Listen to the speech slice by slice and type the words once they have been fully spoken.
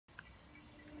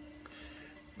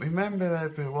remember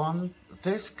everyone,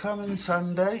 this coming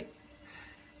Sunday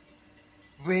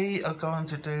we are going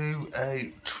to do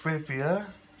a trivia.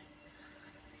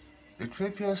 The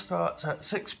trivia starts at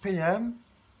 6 PM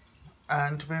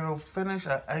and we will finish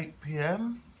at 8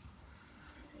 PM.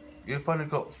 You've only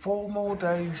got 4 more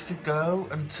days to go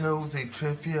until the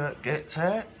trivia gets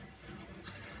here.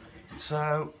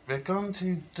 So we're going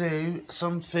to do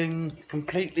something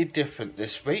completely different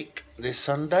this week, this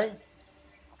Sunday.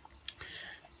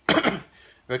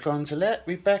 We're going to let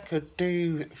Rebecca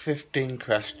do 15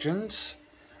 questions,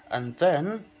 and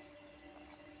then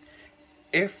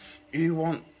if you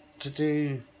want to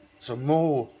do some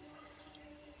more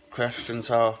questions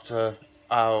after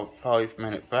our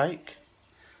 5-minute break,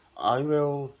 I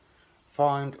will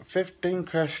find 15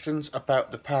 questions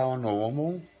about the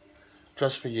paranormal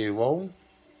just for you all,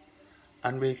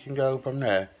 and we can go from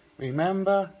there.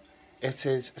 Remember, it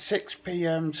is 6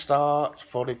 PM start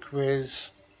for the quiz,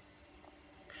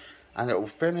 and it will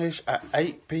finish at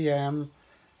 8 PM,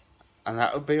 and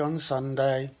that will be on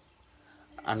Sunday,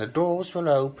 and the doors will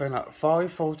open at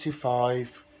 5:45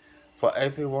 for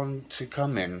everyone to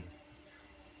come in.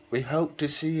 We hope to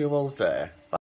see you all there.